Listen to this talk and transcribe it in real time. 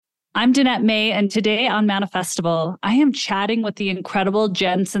I'm Danette May, and today on Manifestival, I am chatting with the incredible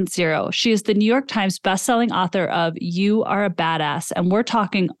Jen Sincero. She is the New York Times bestselling author of You Are a Badass, and we're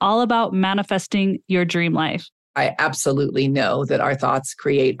talking all about manifesting your dream life. I absolutely know that our thoughts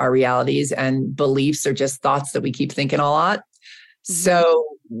create our realities, and beliefs are just thoughts that we keep thinking a lot. So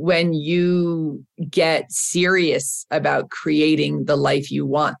when you get serious about creating the life you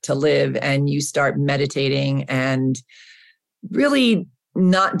want to live and you start meditating and really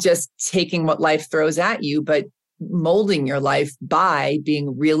not just taking what life throws at you, but molding your life by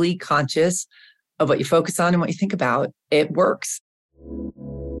being really conscious of what you focus on and what you think about, it works.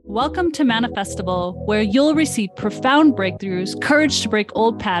 Welcome to Manifestival, where you'll receive profound breakthroughs, courage to break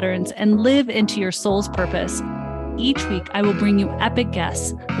old patterns, and live into your soul's purpose. Each week, I will bring you epic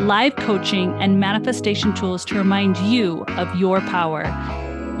guests, live coaching, and manifestation tools to remind you of your power.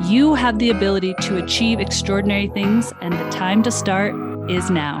 You have the ability to achieve extraordinary things, and the time to start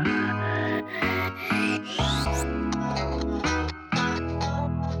is now.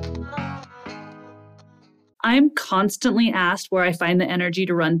 I'm constantly asked where I find the energy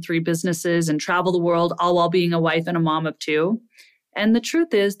to run 3 businesses and travel the world, all while being a wife and a mom of 2. And the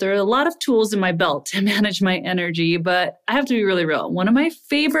truth is, there are a lot of tools in my belt to manage my energy, but I have to be really real. One of my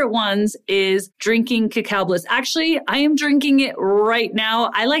favorite ones is drinking cacao bliss. Actually, I am drinking it right now.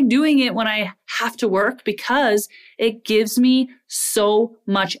 I like doing it when I have to work because it gives me so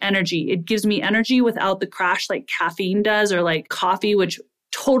much energy. It gives me energy without the crash like caffeine does or like coffee, which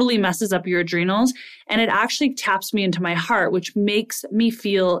totally messes up your adrenals. And it actually taps me into my heart, which makes me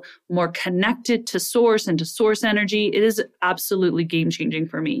feel more connected to source and to source energy. It is absolutely game-changing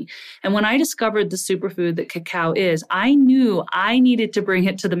for me. And when I discovered the superfood that cacao is, I knew I needed to bring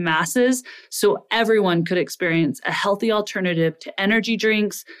it to the masses so everyone could experience a healthy alternative to energy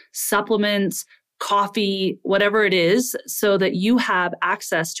drinks, supplements, coffee, whatever it is, so that you have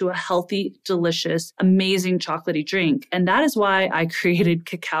access to a healthy, delicious, amazing chocolatey drink. And that is why I created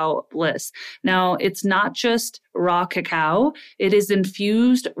Cacao Bliss. Now, it's not just raw cacao. It is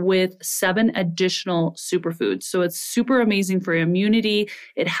infused with 7 additional superfoods. So it's super amazing for immunity.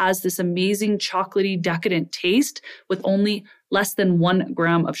 It has this amazing chocolatey, decadent taste with only less than 1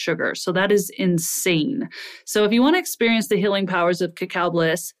 gram of sugar. So that is insane. So if you want to experience the healing powers of Cacao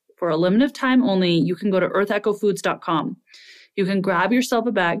Bliss, for a limited time only, you can go to earthechofoods.com. You can grab yourself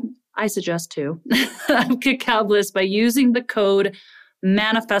a bag, I suggest too, of Cacao Bliss by using the code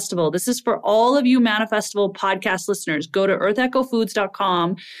Manifestival. This is for all of you Manifestival podcast listeners. Go to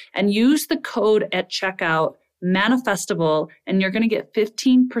earthechofoods.com and use the code at checkout, Manifestival, and you're going to get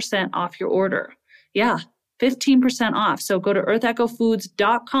 15% off your order. Yeah, 15% off. So go to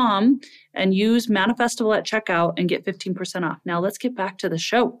earthechofoods.com and use Manifestival at checkout and get 15% off. Now let's get back to the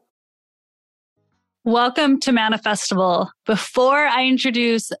show. Welcome to Manifestival. Before I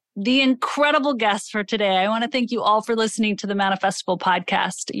introduce the incredible guest for today, I want to thank you all for listening to the Manifestival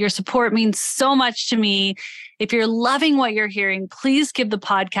podcast. Your support means so much to me. If you're loving what you're hearing, please give the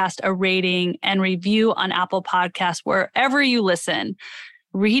podcast a rating and review on Apple Podcasts, wherever you listen.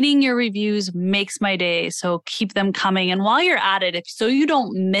 Reading your reviews makes my day, so keep them coming. And while you're at it, so you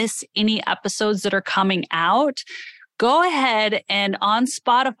don't miss any episodes that are coming out, go ahead and on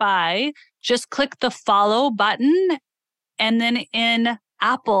Spotify, just click the follow button. And then in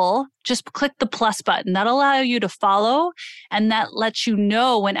Apple, just click the plus button. That'll allow you to follow, and that lets you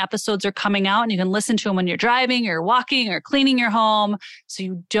know when episodes are coming out, and you can listen to them when you're driving or walking or cleaning your home, so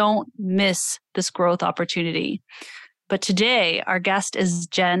you don't miss this growth opportunity. But today, our guest is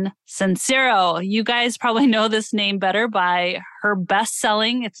Jen Sincero. You guys probably know this name better by her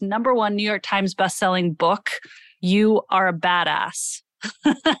best-selling, it's #1 New York Times best-selling book, You Are a Badass.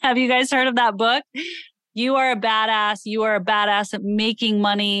 Have you guys heard of that book? You Are a Badass. You Are a Badass at Making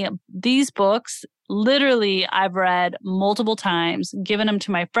Money. These books, literally, I've read multiple times, given them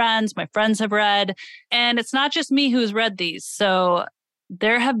to my friends. My friends have read. And it's not just me who's read these. So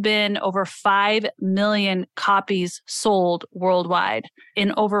there have been over 5 million copies sold worldwide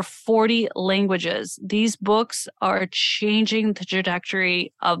in over 40 languages. These books are changing the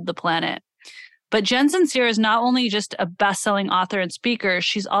trajectory of the planet. But Jen Sincero is not only just a best-selling author and speaker,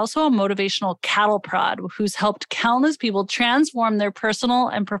 she's also a motivational cattle prod who's helped countless people transform their personal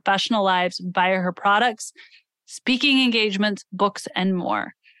and professional lives via her products, speaking engagements, books, and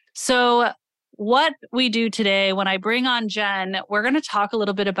more. So what we do today, when I bring on Jen, we're going to talk a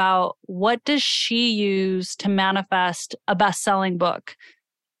little bit about what does she use to manifest a best-selling book,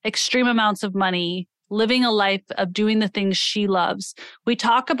 extreme amounts of money, living a life of doing the things she loves. We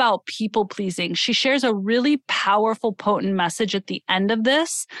talk about people pleasing. She shares a really powerful, potent message at the end of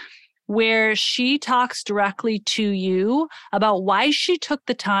this where she talks directly to you about why she took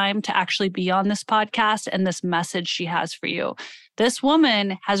the time to actually be on this podcast and this message she has for you. This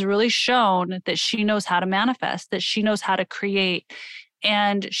woman has really shown that she knows how to manifest, that she knows how to create.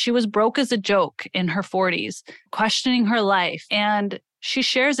 And she was broke as a joke in her 40s, questioning her life. And she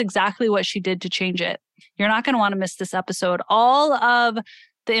shares exactly what she did to change it. You're not going to want to miss this episode. All of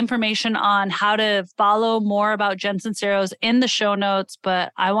the information on how to follow more about Jen Sincero's in the show notes,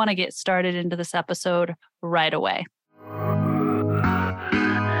 but I want to get started into this episode right away.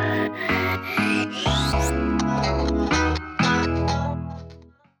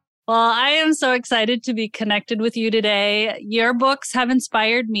 Well, I am so excited to be connected with you today. Your books have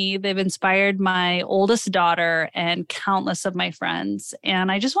inspired me. They've inspired my oldest daughter and countless of my friends. And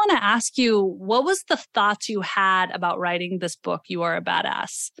I just want to ask you, what was the thoughts you had about writing this book, You Are a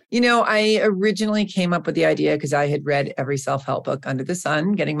Badass? I originally came up with the idea because I had read every self-help book under the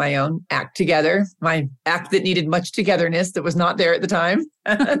sun, getting my own act together, my act that needed much togetherness that was not there at the time.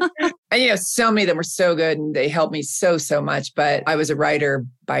 And, so many of them were so good and they helped me so much. But I was a writer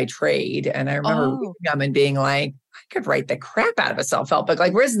by trade. And I remember reading them and being like, I could write the crap out of a self-help book.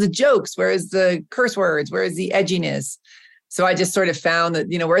 Like, where's the jokes? Where's the curse words? Where's the edginess? So I just sort of found that,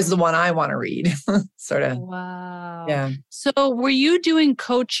 where's the one I want to read? Sort of. Wow. Yeah. So were you doing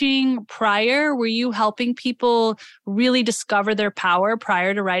coaching prior? Were you helping people really discover their power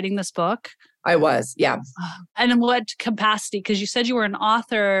prior to writing this book? I was, yeah. And in what capacity? Because you said you were an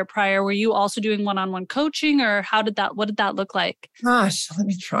author prior. Were you also doing one-on-one coaching, or what did that look like? Gosh, let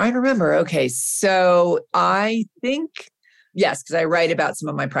me try to remember. Okay. So I think, yes, because I write about some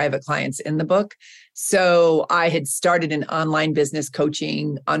of my private clients in the book. So I had started an online business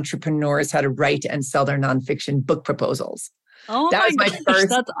coaching entrepreneurs how to write and sell their nonfiction book proposals. Oh, that was my first.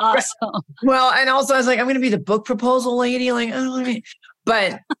 That's awesome. Well, and also I was like, I'm going to be the book proposal lady. Like, I don't know what I mean.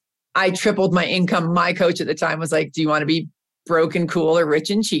 But I tripled my income. My coach at the time was like, do you want to be broke and cool or rich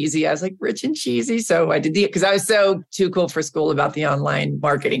and cheesy? I was like, rich and cheesy. So I did because I was so too cool for school about the online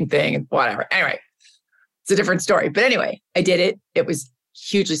marketing thing and whatever. Anyway, it's a different story. But anyway, I did it. It was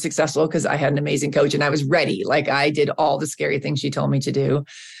hugely successful because I had an amazing coach and I was ready. Like, I did all the scary things she told me to do.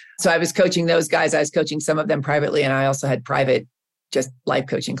 So I was coaching those guys. I was coaching some of them privately. And I also had private, just life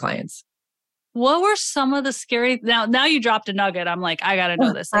coaching clients. What were some of the scary, now you dropped a nugget. I'm like, I got to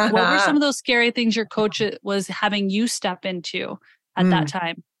know this. Like, what were some of those scary things your coach was having you step into at that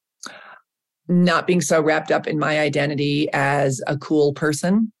time? Not being so wrapped up in my identity as a cool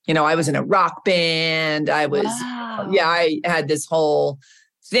person. I was in a rock band. I was, I had this whole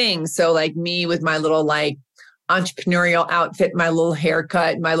thing. So like me with my little like entrepreneurial outfit, my little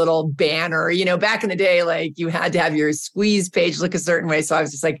haircut, my little banner, back in the day, like you had to have your squeeze page look a certain way. So I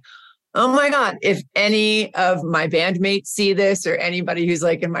was just like, oh my God, if any of my bandmates see this or anybody who's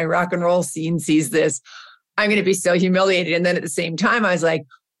like in my rock and roll scene sees this, I'm going to be so humiliated. And then at the same time, I was like,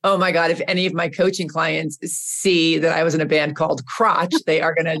 oh my God, if any of my coaching clients see that I was in a band called Crotch, they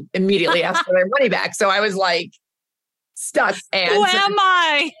are going to immediately ask for their money back. So I was like stuck. And who am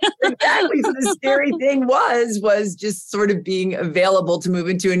I? Exactly. So the scary thing was just sort of being available to move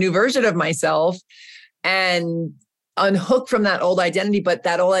into a new version of myself and unhook from that old identity, but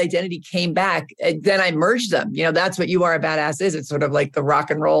that old identity came back. Then I merged them. That's what You Are a Badass is. It's sort of like the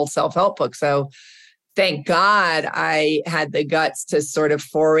rock and roll self-help book. So thank God I had the guts to sort of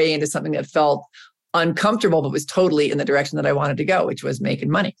foray into something that felt uncomfortable, but was totally in the direction that I wanted to go, which was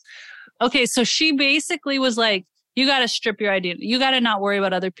making money. Okay. So she basically was like, you got to strip your identity. You got to not worry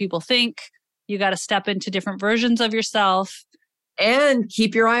what other people think. You got to step into different versions of yourself. And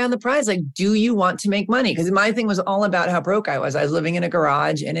keep your eye on the prize. Like, do you want to make money? Because my thing was all about how broke I was. I was living in a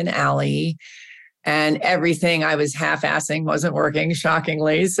garage in an alley and everything I was half-assing wasn't working,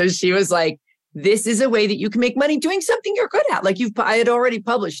 shockingly. So she was like, this is a way that you can make money doing something you're good at. Like I had already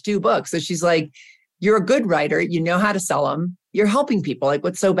published 2 books. So she's like, you're a good writer. You know how to sell them. You're helping people. Like,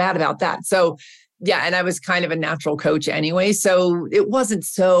 what's so bad about that? So yeah. And I was kind of a natural coach anyway. So it wasn't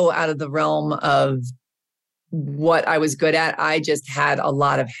so out of the realm of what I was good at. I just had a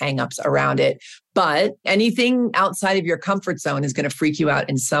lot of hangups around it. But anything outside of your comfort zone is going to freak you out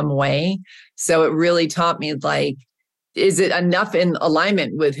in some way. So it really taught me, like, is it enough in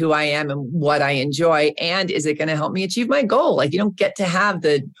alignment with who I am and what I enjoy? And is it going to help me achieve my goal? Like, you don't get to have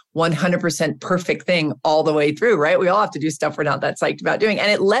the 100% perfect thing all the way through, right? We all have to do stuff we're not that psyched about doing.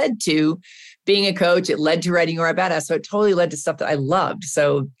 And it led to being a coach. It led to writing You Are a Badass. So it totally led to stuff that I loved.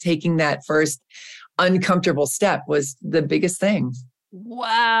 So taking that first uncomfortable step was the biggest thing.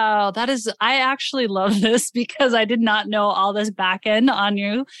 Wow. I actually love this because I did not know all this back end on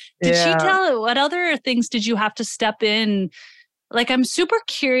you. Did she tell what other things did you have to step in like I'm super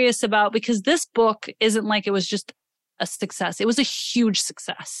curious about, because this book isn't like it was just a success. It was a huge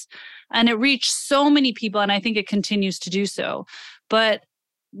success and it reached so many people. And I think it continues to do so. But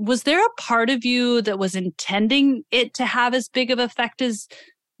was there a part of you that was intending it to have as big of effect as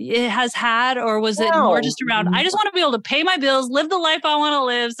it has had? Or was it more No. just around, I just want to be able to pay my bills, live the life I want to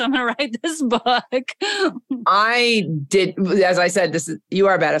live. So I'm going to write this book. I did, as I said, this is You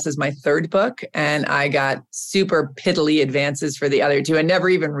Are Badass is my third book, and I got super piddly advances for the other two and never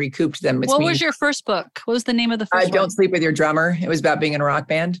even recouped them. What was your first book? What was the name of the first one? Don't Sleep with Your Drummer. It was about being in a rock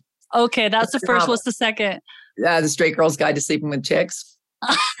band. Okay, that's the first. What's the second? The Straight Girl's Guide to Sleeping with Chicks.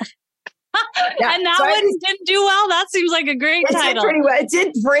 Yeah, and that one didn't do well. That seems like a great title. It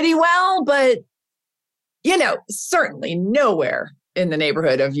did pretty well, but certainly nowhere in the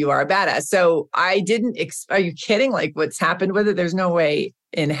neighborhood of You Are a Badass. So I didn't, are you kidding? Like what's happened with it? There's no way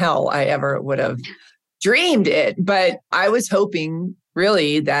in hell I ever would have dreamed it. But I was hoping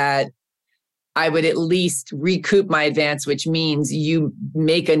really that I would at least recoup my advance, which means you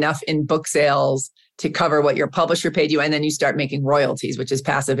make enough in book sales to cover what your publisher paid you. And then you start making royalties, which is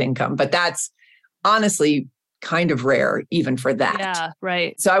passive income. But that's honestly kind of rare even for that. Yeah,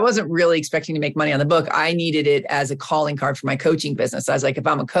 right. So I wasn't really expecting to make money on the book. I needed it as a calling card for my coaching business. I was like, if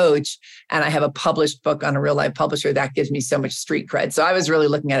I'm a coach and I have a published book on a real life publisher, that gives me so much street cred. So I was really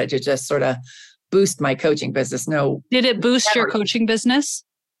looking at it to just sort of boost my coaching business. No. Did it boost your coaching business?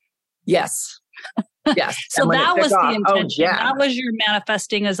 Yes. Yes. So that was the intention. Yeah. That was your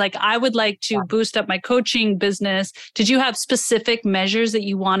manifesting, as like, I would like to boost up my coaching business. Did you have specific measures that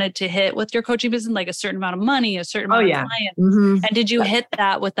you wanted to hit with your coaching business? Like a certain amount of money, a certain amount of clients? Mm-hmm. And did you hit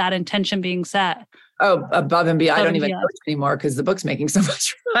that with that intention being set? Oh, above and beyond. I don't even coach anymore because the book's making so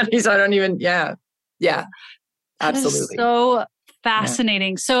much money. So I don't even, yeah, absolutely. So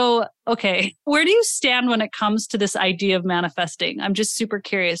fascinating. So, okay, where do you stand when it comes to this idea of manifesting? I'm just super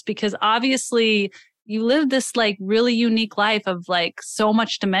curious because obviously you live this like really unique life of like so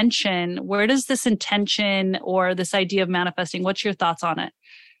much dimension. Where does this intention or this idea of manifesting, what's your thoughts on it?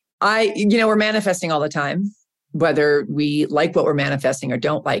 We're manifesting all the time, whether we like what we're manifesting or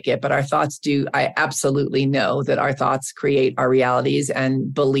don't like it, but our thoughts do. I absolutely know that our thoughts create our realities,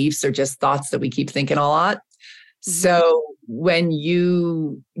 and beliefs are just thoughts that we keep thinking a lot. Mm-hmm. So when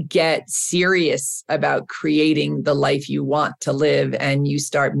you get serious about creating the life you want to live and you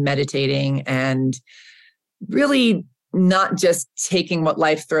start meditating and really not just taking what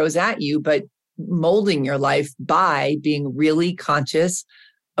life throws at you, but molding your life by being really conscious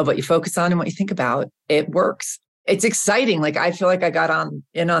of what you focus on and what you think about, it works. It's exciting. Like, I feel like I got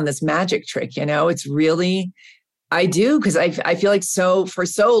in on this magic trick, it's really, I do. Cause I feel like for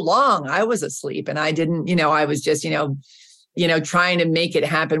so long I was asleep and I didn't, I was just, trying to make it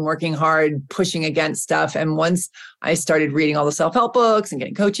happen, working hard, pushing against stuff. And once I started reading all the self-help books and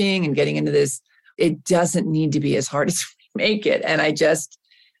getting coaching and getting into this, it doesn't need to be as hard as we make it. And I just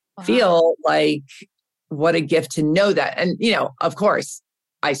feel like what a gift to know that. And, of course,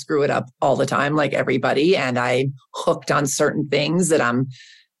 I screw it up all the time, like everybody. And I'm hooked on certain things that I'm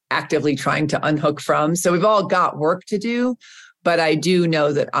actively trying to unhook from. So we've all got work to do, but I do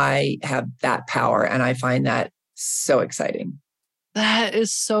know that I have that power. And I find that so exciting. That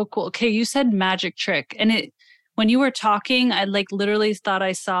is so cool. Okay. You said magic trick. And when you were talking, I like literally thought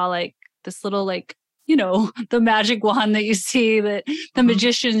I saw like this little, like, the magic wand that you see that the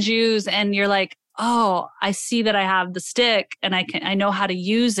magicians use. And you're like, oh, I see that I have the stick and I know how to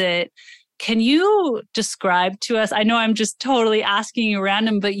use it. Can you describe to us? I know I'm just totally asking you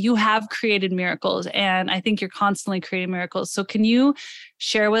random, but you have created miracles and I think you're constantly creating miracles. So can you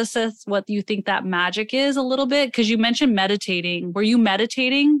share with us what you think that magic is a little bit? Because you mentioned meditating. Were you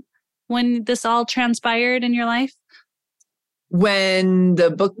meditating when this all transpired in your life? When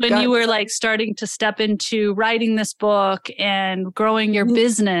you were like starting to step into writing this book and growing your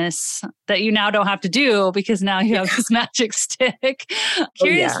business that you now don't have to do because now you have this magic stick.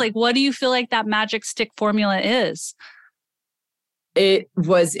 Curious, like, what do you feel like that magic stick formula is? It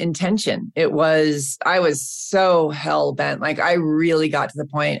was intention. I was so hell bent. Like, I really got to the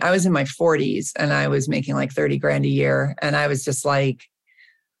point. I was in my 40s and I was making like 30 grand a year. And I was just like,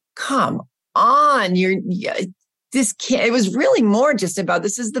 come on, it was really more just about,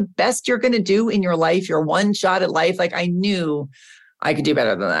 this is the best you're going to do in your life. Your one shot at life. Like, I knew I could do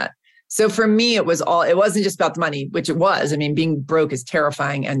better than that. So for me, it wasn't just about the money, which it was. I mean, being broke is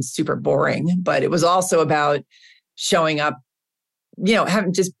terrifying and super boring, but it was also about showing up,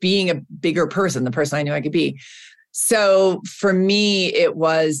 just being a bigger person, the person I knew I could be. So for me, it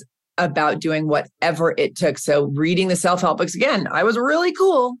was about doing whatever it took. So reading the self-help books, again, I was really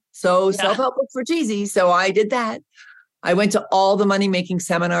cool. So self-help books were cheesy. So I did that. I went to all the money-making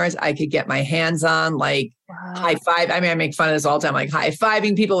seminars I could get my hands on, like high five. I mean, I make fun of this all the time, like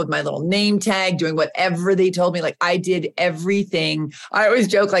high-fiving people with my little name tag, doing whatever they told me. Like I did everything. I always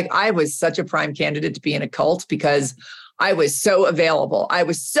joke, like I was such a prime candidate to be in a cult because I was so available. I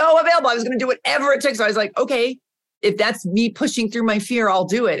was going to do whatever it took. So I was like, okay, if that's me pushing through my fear, I'll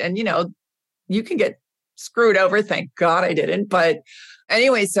do it. And, you can get screwed over. Thank God I didn't. But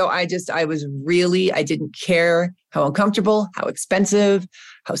anyway, so I didn't care how uncomfortable, how expensive,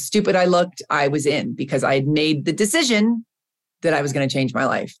 how stupid I looked. I was in because I had made the decision that I was going to change my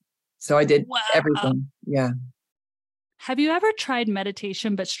life. So I did everything. Yeah. Have you ever tried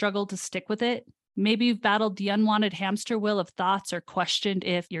meditation but struggled to stick with it? Maybe you've battled the unwanted hamster wheel of thoughts or questioned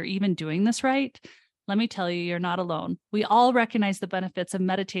if you're even doing this right. Let me tell you, you're not alone. We all recognize the benefits of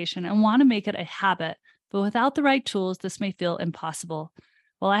meditation and want to make it a habit, but without the right tools, this may feel impossible.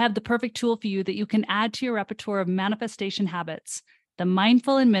 Well, I have the perfect tool for you that you can add to your repertoire of manifestation habits, the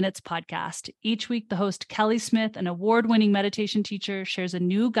Mindful in Minutes podcast. Each week, the host Kelly Smith, an award-winning meditation teacher, shares a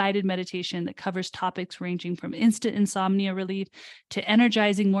new guided meditation that covers topics ranging from instant insomnia relief to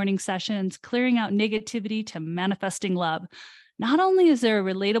energizing morning sessions, clearing out negativity to manifesting love. Not only is there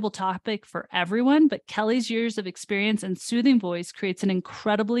a relatable topic for everyone, but Kelly's years of experience and soothing voice creates an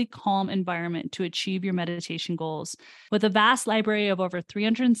incredibly calm environment to achieve your meditation goals. With a vast library of over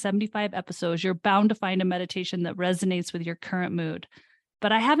 375 episodes, you're bound to find a meditation that resonates with your current mood.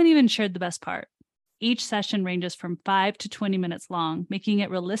 But I haven't even shared the best part. Each session ranges from 5 to 20 minutes long, making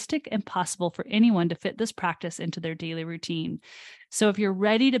it realistic and possible for anyone to fit this practice into their daily routine. So if you're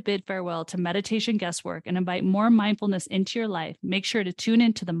ready to bid farewell to meditation guesswork and invite more mindfulness into your life, make sure to tune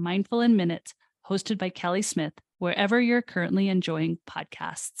into the Mindful in Minutes, hosted by Kelly Smith, wherever you're currently enjoying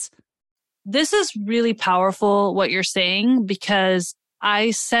podcasts. This is really powerful, what you're saying, because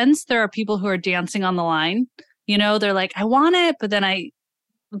I sense there are people who are dancing on the line. They're like, I want it,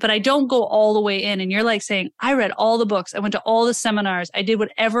 but I don't go all the way in. And you're like saying, I read all the books. I went to all the seminars. I did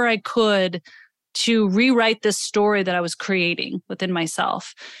whatever I could to rewrite this story that I was creating within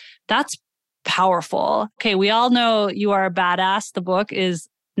myself. That's powerful. Okay, we all know You Are a Badass. The book is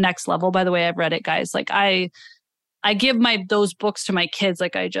next level. By the way, I've read it, guys. Like I give those books to my kids,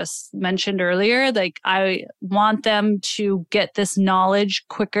 like I just mentioned earlier. Like I want them to get this knowledge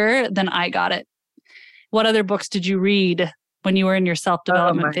quicker than I got it. What other books did you read when you were in your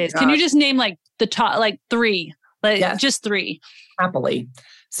self-development phase? Can you just name like the top, like three, just three? Happily.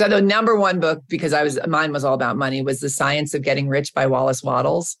 So the number one book, because mine was all about money, was The Science of Getting Rich by Wallace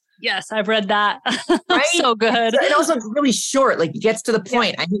Wattles. Yes, I've read that. Right? So good. And also it's really short, like it gets to the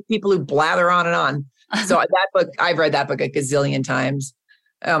point. Yeah. I hate people who blather on and on. So that book, I've read that book a gazillion times.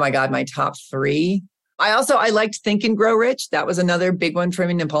 Oh my God, my top three. I liked Think and Grow Rich. That was another big one for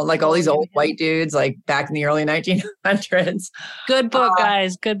me. Napoleon, like all these old white dudes, like back in the early 1900s. Good book,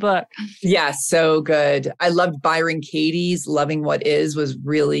 guys. Good book. Yeah, so good. I loved Byron Katie's Loving What Is was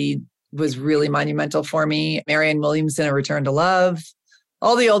really monumental for me. Marianne Williamson, A Return to Love.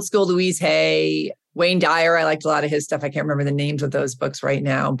 All the old school Louise Hay. Wayne Dyer, I liked a lot of his stuff. I can't remember the names of those books right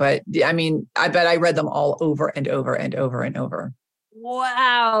now. But I mean, I bet I read them all over and over and over and over.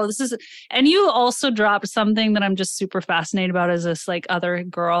 Wow. And you also dropped something that I'm just super fascinated about as this like other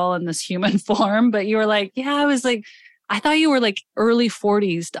girl in this human form. But you were like, I thought you were like early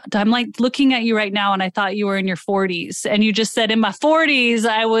 40s. I'm like looking at you right now and I thought you were in your 40s. And you just said in my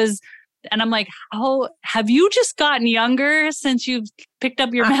 40s, and I'm like, how have you just gotten younger since you've picked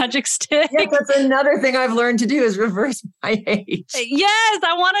up your magic stick? Yeah, that's another thing I've learned to do is reverse my age. Yes,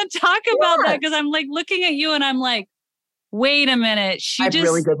 I want to talk about that because I'm like looking at you and I'm like, wait a minute. I have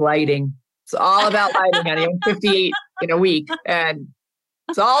really good lighting. It's all about lighting, honey. I'm 58 in a week and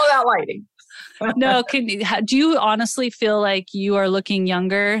it's all about lighting. No, do you honestly feel like you are looking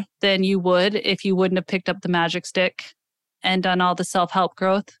younger than you would if you wouldn't have picked up the magic stick and done all the self-help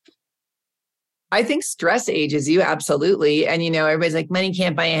growth? I think stress ages you, absolutely. And, everybody's like, money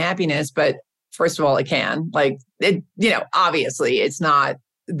can't buy you happiness. But first of all, it can. Like, it, obviously it's not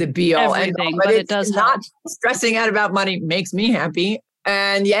the be all everything, but it does not help. Stressing out about money makes me happy.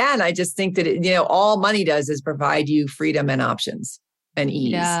 And and I just think that, all money does is provide you freedom and options and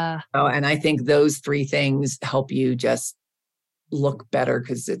ease. Yeah. And I think those three things help you just look better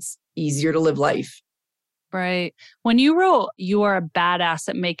because it's easier to live life. Right. When you wrote You Are a Badass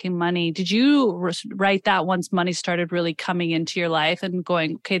at Making Money, did you write that once money started really coming into your life and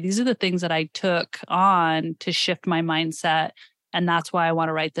going, okay, these are the things that I took on to shift my mindset, and that's why I want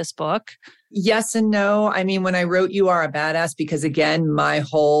to write this book? Yes and no. I mean, when I wrote You Are a Badass, because again, my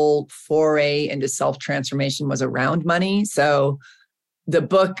whole foray into self-transformation was around money. So the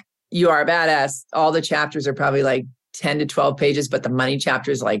book, You Are a Badass, all the chapters are probably like 10 to 12 pages, but the money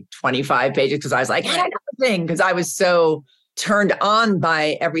chapter is like 25 pages because I was like, I don't know the thing, because I was so turned on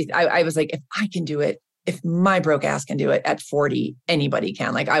by everything. I was like, if I can do it, if my broke ass can do it at 40, anybody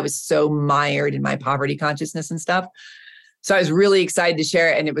can. Like I was so mired in my poverty consciousness and stuff. So I was really excited to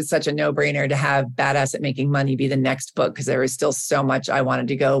share it. And it was such a no-brainer to have Badass at Making Money be the next book, because there was still so much I wanted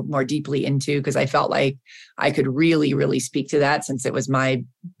to go more deeply into, because I felt like I could really, really speak to that since it was my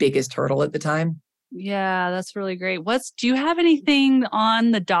biggest hurdle at the time. Yeah, that's really great. Do you have anything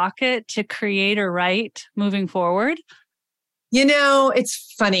on the docket to create or write moving forward?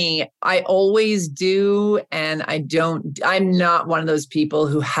 It's funny. I always do. And I'm not one of those people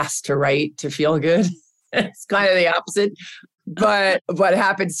who has to write to feel good. It's kind of the opposite. But what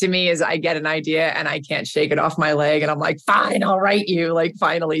happens to me is I get an idea and I can't shake it off my leg. And I'm like, fine, I'll write you, like,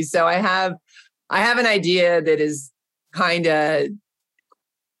 finally. So I have an idea that is kind of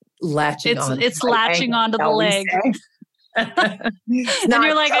latching on. It's latching onto the leg. And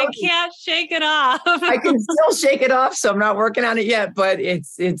you're like, I can't shake it off. I can still shake it off, so I'm not working on it yet, but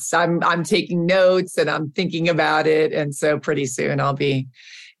I'm taking notes and I'm thinking about it. And so pretty soon I'll be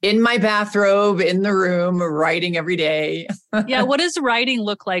in my bathrobe in the room writing every day. Yeah. What does writing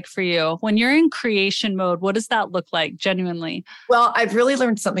look like for you? When you're in creation mode, what does that look like genuinely? Well, I've really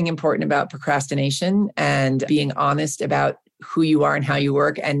learned something important about procrastination and being honest about who you are and how you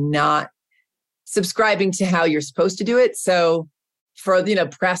work, and not subscribing to how you're supposed to do it. So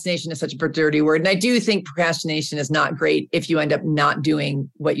procrastination is such a dirty word. And I do think procrastination is not great if you end up not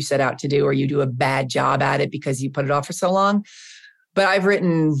doing what you set out to do, or you do a bad job at it because you put it off for so long. But I've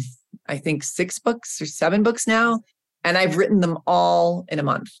written, I think, 6 books or 7 books now, and I've written them all in a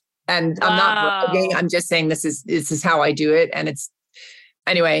month. And I'm not bragging. I'm just saying this is how I do it. And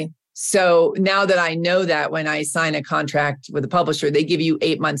anyway. So now that I know that when I sign a contract with a publisher, they give you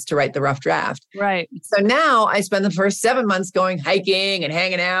 8 months to write the rough draft. Right. So now I spend the first 7 months going hiking and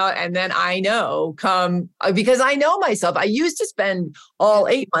hanging out. And then I know because I know myself, I used to spend all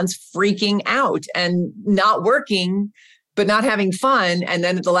 8 months freaking out and not working, but not having fun. And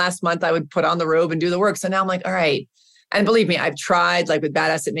then at the last month, I would put on the robe and do the work. So now I'm like, all right. And believe me, I've tried, like with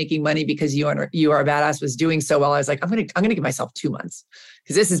Badass at Making Money, because You Are a Badass was doing so well. I was like, I'm gonna give myself 2 months,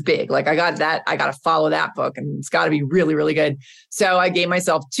 because this is big. Like I got to follow that book, and it's got to be really, really good. So I gave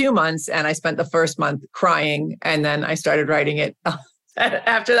myself 2 months, and I spent the first month crying, and then I started writing it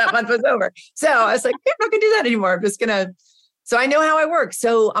after that month was over. So I was like, I'm not gonna do that anymore. I'm just gonna. So I know how I work.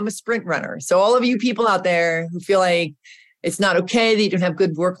 So I'm a sprint runner. So all of you people out there who feel like it's not okay that you don't have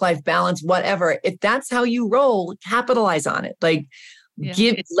good work-life balance, whatever. If that's how you roll, capitalize on it. Like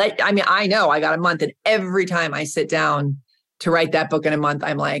I know I got a month, and every time I sit down to write that book in a month,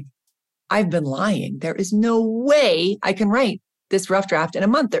 I'm like, I've been lying. There is no way I can write this rough draft in a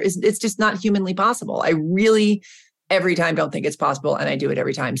month. It's just not humanly possible. I really, every time, don't think it's possible. And I do it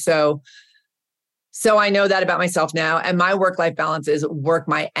every time. So I know that about myself now. And my work-life balance is work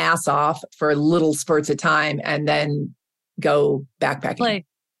my ass off for little spurts of time, and then go backpacking.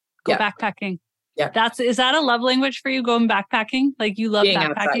 Go backpacking. Yeah. Is that a love language for you, going backpacking? Like you love being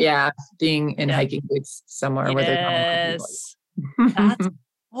backpacking? Outside, being in hiking boots somewhere where there's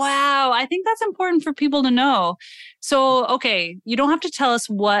wow. I think that's important for people to know. So, okay, you don't have to tell us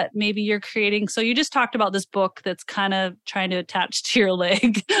what maybe you're creating. So you just talked about this book that's kind of trying to attach to your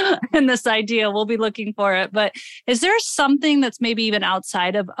leg and this idea. We'll be looking for it. But is there something that's maybe even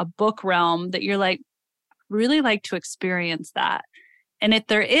outside of a book realm that you're like, really like to experience that? And if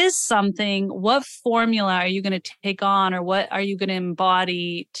there is something, what formula are you going to take on, or what are you going to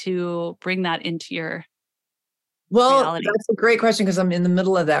embody to bring that into your reality? That's a great question, because I'm in the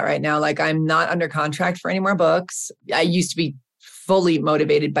middle of that right now. Like, I'm not under contract for any more books. I used to be fully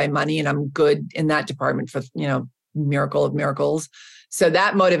motivated by money, and I'm good in that department for, miracle of miracles. So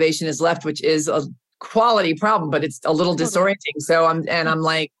that motivation is left, which is a quality problem, but it's a little disorienting. So I'm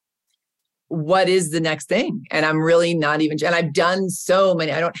like, what is the next thing? And I'm really not even, and I've done so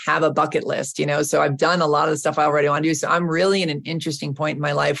many, I don't have a bucket list, so I've done a lot of the stuff I already want to do. So I'm really in an interesting point in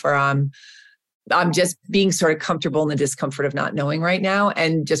my life where I'm just being sort of comfortable in the discomfort of not knowing right now,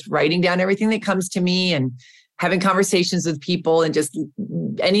 and just writing down everything that comes to me, and having conversations with people, and just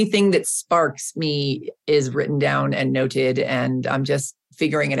anything that sparks me is written down and noted. And I'm just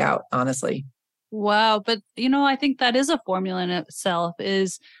figuring it out, honestly. Wow. But, I think that is a formula in itself,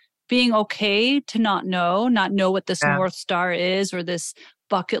 is being okay to not know what this North Star is, or this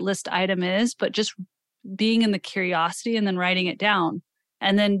bucket list item is, but just being in the curiosity and then writing it down,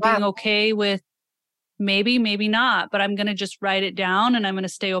 and then being okay with maybe not, but I'm going to just write it down, and I'm going to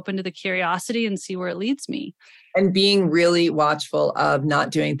stay open to the curiosity and see where it leads me. And being really watchful of not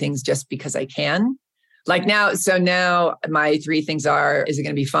doing things just because I can. Like now, so now my three things are, is it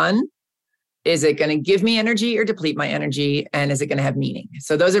going to be fun? Is it going to give me energy or deplete my energy? And is it going to have meaning?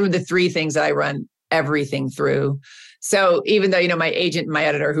 So those are the three things that I run everything through. So even though, my agent and my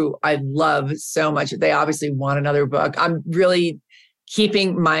editor, who I love so much, they obviously want another book. I'm really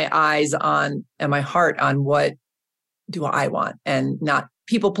keeping my eyes on and my heart on what do I want, and not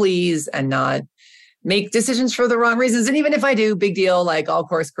people please and not make decisions for the wrong reasons. And even if I do, big deal, like I'll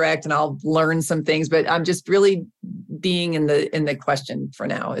course correct and I'll learn some things, but I'm just really being in the question for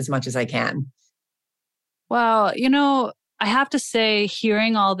now as much as I can. Well, I have to say,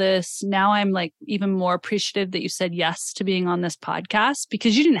 hearing all this, now I'm like even more appreciative that you said yes to being on this podcast,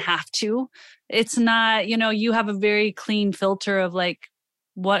 because you didn't have to. It's not, you have a very clean filter of like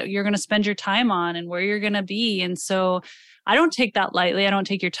what you're going to spend your time on and where you're going to be. And so I don't take that lightly. I don't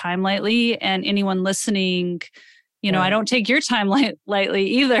take your time lightly. And anyone listening, I don't take your time lightly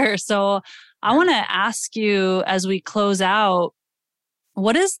either. So I want to ask you, as we close out,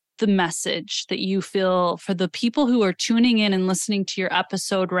 what is the message that you feel for the people who are tuning in and listening to your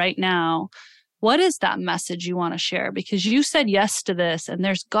episode right now? What is that message you want to share? Because you said yes to this, and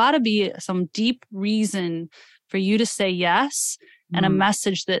there's got to be some deep reason for you to say yes, and a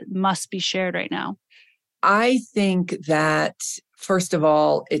message that must be shared right now. I think that, first of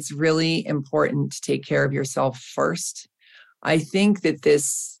all, it's really important to take care of yourself first. I think that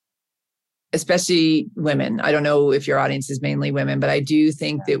this, especially women, I don't know if your audience is mainly women, but I do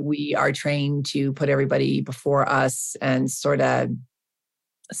think that we are trained to put everybody before us and sort of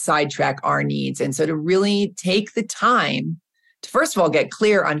sidetrack our needs. And so to really take the time to, first of all, get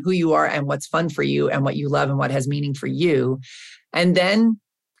clear on who you are and what's fun for you and what you love and what has meaning for you. And then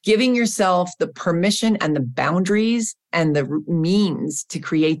giving yourself the permission and the boundaries and the means to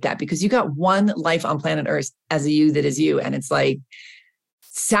create that, because you got one life on planet Earth as a you that is you. And it's like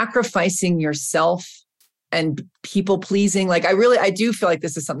sacrificing yourself and people pleasing. Like I do feel like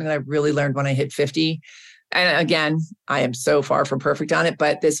this is something that I really learned when I hit 50. And again, I am so far from perfect on it,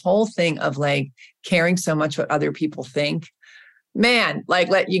 but this whole thing of like caring so much what other people think, man, like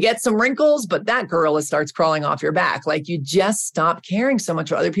let you get some wrinkles, but that gorilla starts crawling off your back. Like you just stop caring so much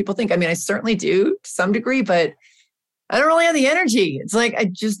what other people think. I mean, I certainly do to some degree, but I don't really have the energy. It's like, I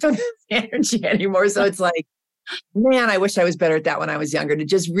just don't have the energy anymore. So it's like, man, I wish I was better at that when I was younger, to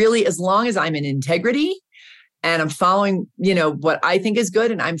just really, as long as I'm in integrity and I'm following, what I think is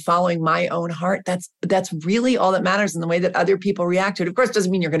good and I'm following my own heart, that's really all that matters. In the way that other people react to it, of course, doesn't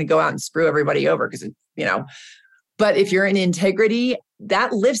mean you're going to go out and screw everybody over, because, but if you're in integrity,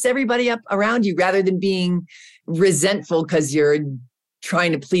 that lifts everybody up around you, rather than being resentful because you're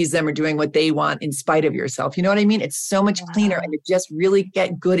trying to please them or doing what they want in spite of yourself. You know what I mean? It's so much cleaner, and to just really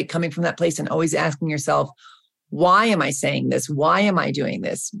get good at coming from that place and always asking yourself, why am I saying this? Why am I doing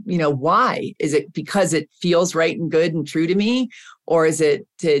this? Why? Is it because it feels right and good and true to me? Or is it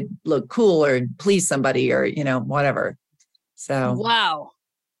to look cool or please somebody or, whatever? So. Wow.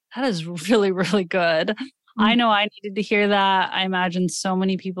 That is really, really good. I know I needed to hear that. I imagine so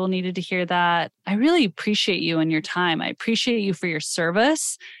many people needed to hear that. I really appreciate you and your time. I appreciate you for your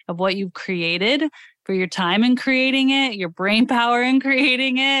service of what you've created, for your time in creating it, your brain power in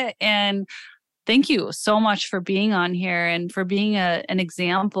creating it. And thank you so much for being on here and for being an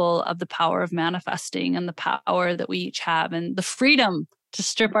example of the power of manifesting and the power that we each have and the freedom to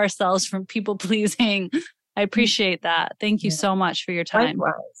strip ourselves from people pleasing. I appreciate that. Thank you so much for your time.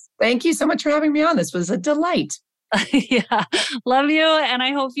 Likewise. Thank you so much for having me on. This was a delight. Yeah. Love you. And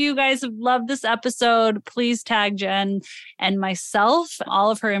I hope you guys have loved this episode. Please tag Jen and myself.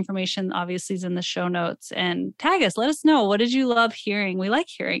 All of her information obviously is in the show notes, and tag us. Let us know. What did you love hearing? We like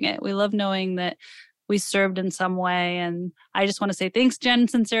hearing it. We love knowing that we served in some way. And I just want to say thanks, Jen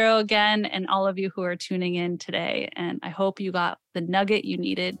Sincero, again, and all of you who are tuning in today. And I hope you got the nugget you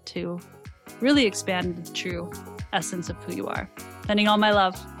needed to really expand the true essence of who you are. Sending all my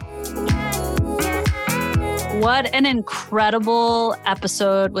love. What an incredible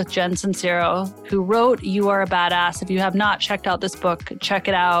episode with Jen Sincero, who wrote You Are a Badass. If you have not checked out this book, check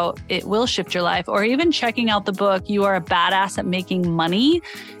it out. It will shift your life. Or even checking out the book, You Are a Badass at Making Money,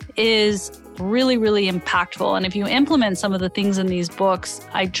 is really, really impactful. And if you implement some of the things in these books,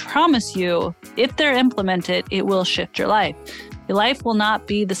 I promise you, if they're implemented, it will shift your life. Your life will not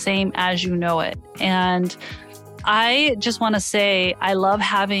be the same as you know it. And I just want to say, I love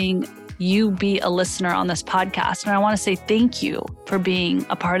having you be a listener on this podcast. And I want to say thank you for being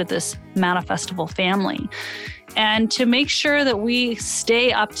a part of this Manifestival family. And to make sure that we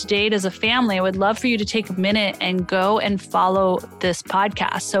stay up to date as a family, I would love for you to take a minute and go and follow this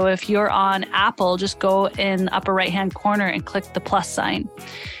podcast. So if you're on Apple, just go in the upper right-hand corner and click the plus sign.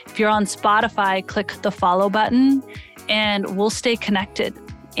 If you're on Spotify, click the follow button and we'll stay connected.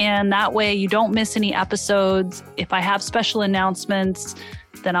 And that way you don't miss any episodes. If I have special announcements,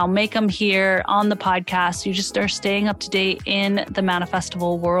 then I'll make them here on the podcast. You just are staying up to date in the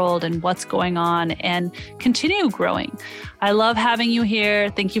manifestable world and what's going on and continue growing. I love having you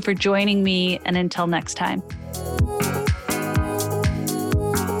here. Thank you for joining me. And until next time.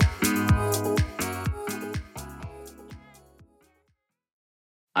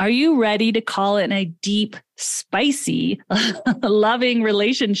 Are you ready to call it a deep, spicy, loving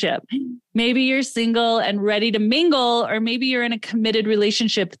relationship? Maybe you're single and ready to mingle, or maybe you're in a committed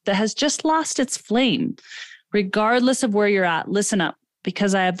relationship that has just lost its flame. Regardless of where you're at, listen up,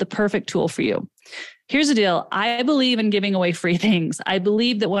 because I have the perfect tool for you. Here's the deal. I believe in giving away free things. I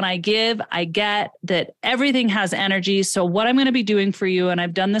believe that when I give, I get, that everything has energy. So what I'm going to be doing for you, and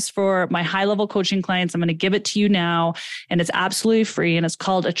I've done this for my high-level coaching clients, I'm going to give it to you now, and it's absolutely free. And it's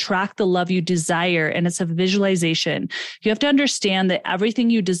called Attract the Love You Desire. And it's a visualization. You have to understand that everything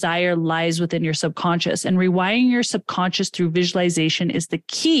you desire lies within your subconscious, and rewiring your subconscious through visualization is the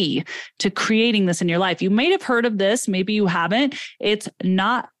key to creating this in your life. You may have heard of this. Maybe you haven't. It's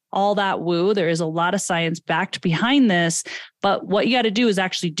not all that woo. There is a lot of science backed behind this, but what you got to do is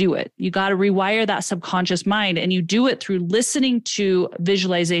actually do it. You got to rewire that subconscious mind, and you do it through listening to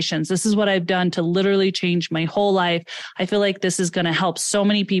visualizations. This is what I've done to literally change my whole life. I feel like this is going to help so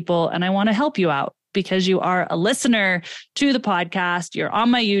many people, and I want to help you out because you are a listener to the podcast. You're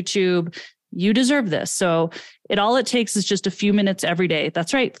on my YouTube. You deserve this. So it takes is just a few minutes every day.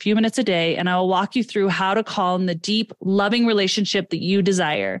 That's right, a few minutes a day. And I will walk you through how to call in the deep, loving relationship that you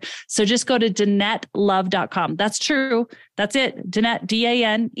desire. So just go to DanetteLove.com. That's true. That's it. Danette,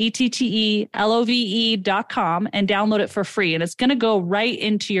 DANETTELOVE.com, and download it for free. And it's going to go right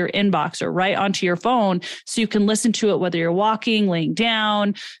into your inbox or right onto your phone. So you can listen to it, whether you're walking, laying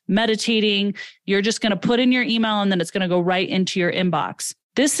down, meditating. You're just going to put in your email, and then it's going to go right into your inbox.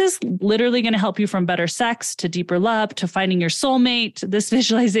 This is literally going to help you from better sex to deeper love to finding your soulmate. This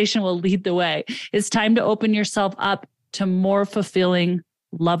visualization will lead the way. It's time to open yourself up to more fulfilling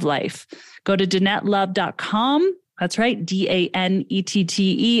love life. Go to DanetteLove.com. That's right.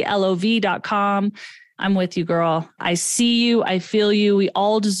 DANETTELOV.com. I'm with you, girl. I see you. I feel you. We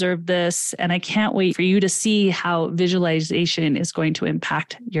all deserve this. And I can't wait for you to see how visualization is going to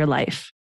impact your life.